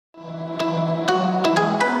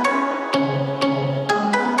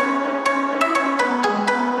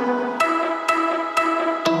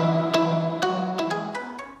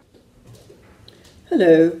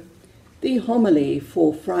Hello. The homily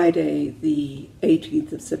for Friday, the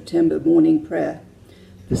 18th of September, morning prayer,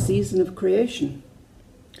 the season of creation.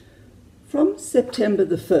 From September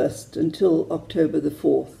the 1st until October the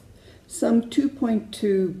 4th, some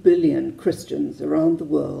 2.2 billion Christians around the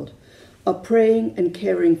world are praying and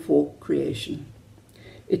caring for creation.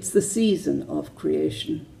 It's the season of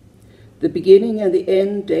creation. The beginning and the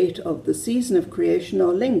end date of the season of creation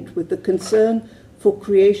are linked with the concern for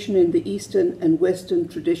creation in the Eastern and Western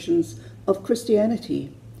traditions of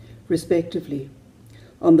Christianity, respectively.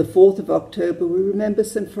 On the 4th of October, we remember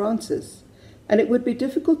St. Francis, and it would be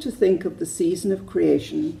difficult to think of the season of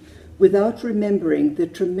creation without remembering the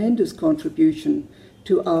tremendous contribution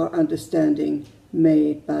to our understanding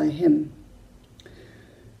made by him.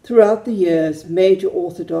 Throughout the years, major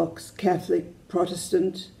Orthodox, Catholic,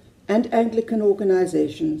 Protestant, and Anglican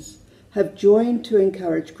organizations have joined to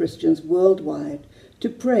encourage Christians worldwide to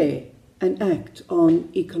pray and act on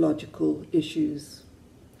ecological issues.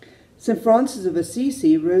 St. Francis of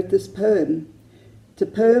Assisi wrote this poem, the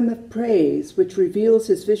poem of praise which reveals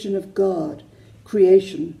his vision of God,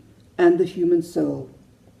 creation, and the human soul.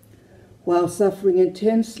 While suffering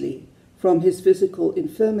intensely from his physical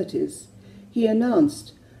infirmities, he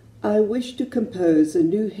announced, "I wish to compose a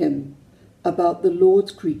new hymn about the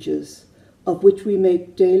Lord's creatures, of which we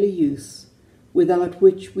make daily use, without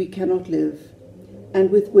which we cannot live, and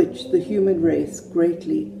with which the human race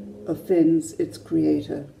greatly offends its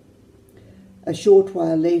Creator." A short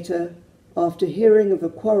while later, after hearing of a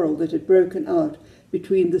quarrel that had broken out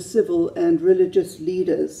between the civil and religious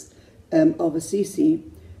leaders of Assisi,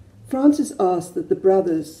 Francis asked that the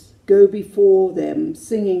brothers go before them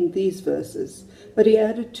singing these verses, but he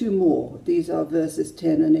added two more. These are verses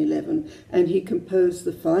 10 and 11, and he composed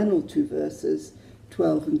the final two verses,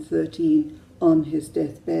 12 and 13, on his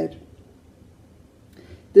deathbed.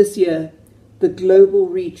 This year, the global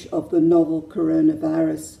reach of the novel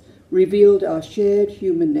coronavirus revealed our shared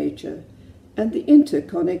human nature and the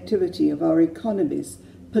interconnectivity of our economies,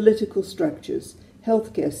 political structures,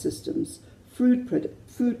 healthcare systems, food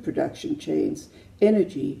production chains,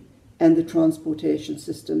 energy, and the transportation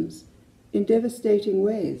systems in devastating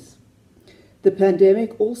ways. The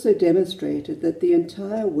pandemic also demonstrated that the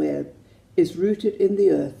entire web is rooted in the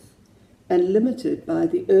earth and limited by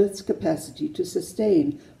the earth's capacity to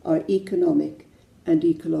sustain our economic and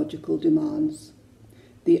ecological demands.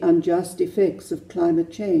 The unjust effects of climate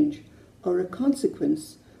change are a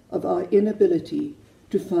consequence of our inability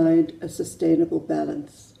to find a sustainable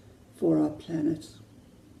balance for our planet.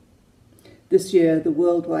 This year, the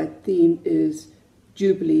worldwide theme is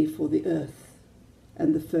Jubilee for the Earth,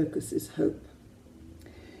 and the focus is hope.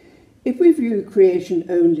 If we view creation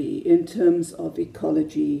only in terms of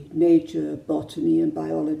ecology, nature, botany, and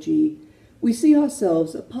biology, we see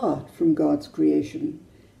ourselves apart from God's creation,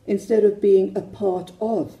 instead of being a part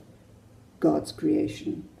of God's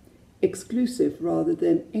creation, exclusive rather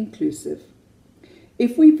than inclusive.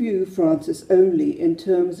 If we view Francis only in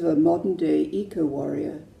terms of a modern-day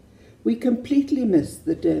eco-warrior, we completely miss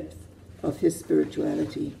the depth of his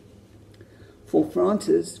spirituality. For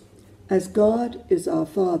Francis, as God is our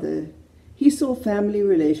Father, he saw family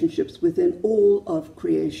relationships within all of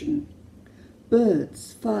creation.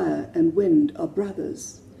 Birds, fire, and wind are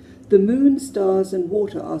brothers. The moon, stars, and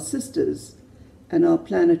water are sisters, and our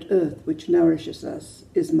planet Earth, which nourishes us,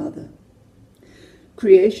 is mother.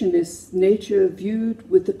 Creation is nature viewed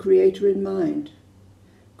with the Creator in mind.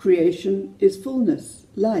 Creation is fullness,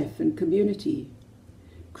 life, and community.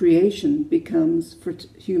 Creation becomes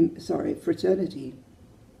fraternity.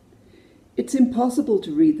 It's impossible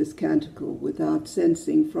to read this canticle without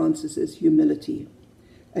sensing Francis's humility,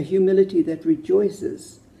 a humility that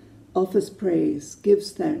rejoices, offers praise,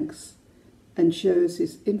 gives thanks, and shows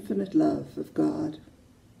his infinite love of God.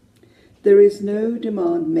 There is no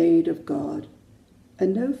demand made of God,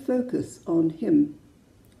 and no focus on him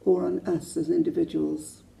or on us as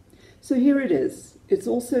individuals. So here it is. It's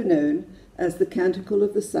also known as the Canticle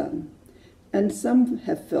of the Sun, and some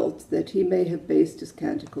have felt that he may have based his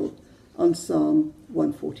canticle on Psalm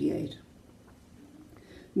 148.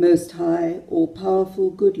 Most high,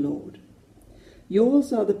 all-powerful, good Lord,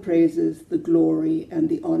 yours are the praises, the glory, and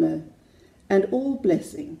the honor, and all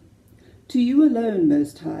blessing. To you alone,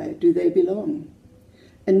 Most High, do they belong,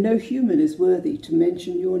 and no human is worthy to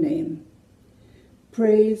mention your name.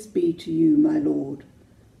 Praise be to you, my Lord,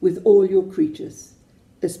 with all your creatures,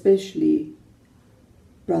 especially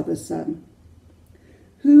brother sun.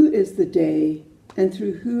 Who is the day, and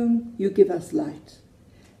through whom you give us light?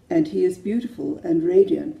 And he is beautiful and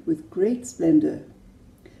radiant with great splendor,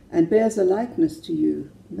 and bears a likeness to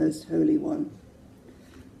you, Most Holy One.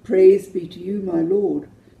 Praise be to you, my Lord,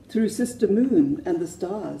 through Sister Moon and the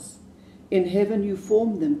stars. In heaven you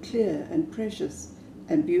formed them clear and precious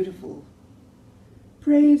and beautiful.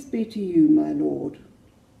 Praise be to you, my Lord,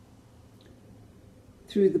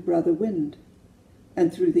 through the brother wind,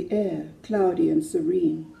 and through the air, cloudy and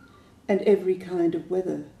serene, and every kind of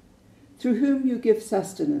weather, through whom you give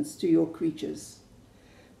sustenance to your creatures.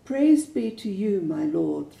 Praise be to you, my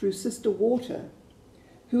Lord, through Sister Water,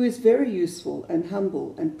 who is very useful and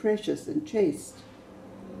humble and precious and chaste.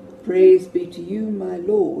 Praise be to you, my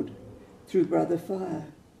Lord, through Brother Fire,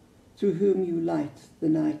 through whom you light the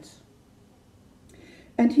night.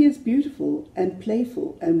 And he is beautiful and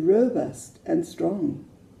playful and robust and strong.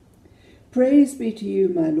 Praise be to you,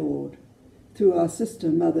 my Lord, through our sister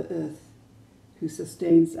Mother Earth, who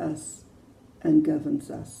sustains us and governs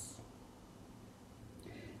us,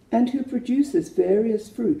 and who produces various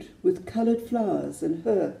fruit with coloured flowers and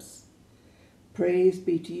herbs. Praise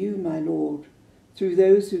be to you, my Lord, through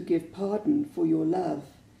those who give pardon for your love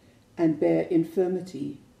and bear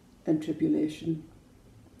infirmity and tribulation.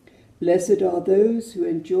 Blessed are those who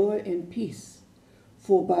endure in peace,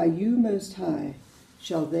 for by you most high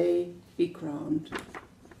shall they be crowned.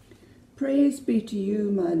 Praise be to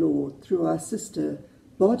you, my Lord, through our sister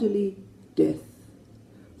bodily death,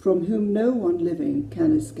 from whom no one living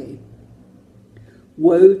can escape.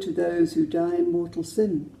 Woe to those who die in mortal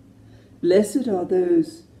sin. Blessed are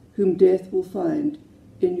those whom death will find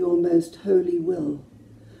in your most holy will,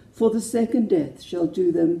 for the second death shall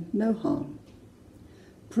do them no harm.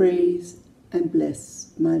 Praise and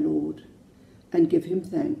bless my Lord, and give him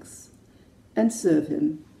thanks, and serve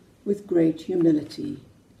him with great humility.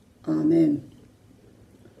 Amen.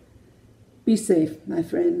 Be safe, my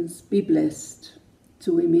friends, be blessed.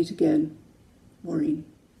 Till we meet again, Maureen.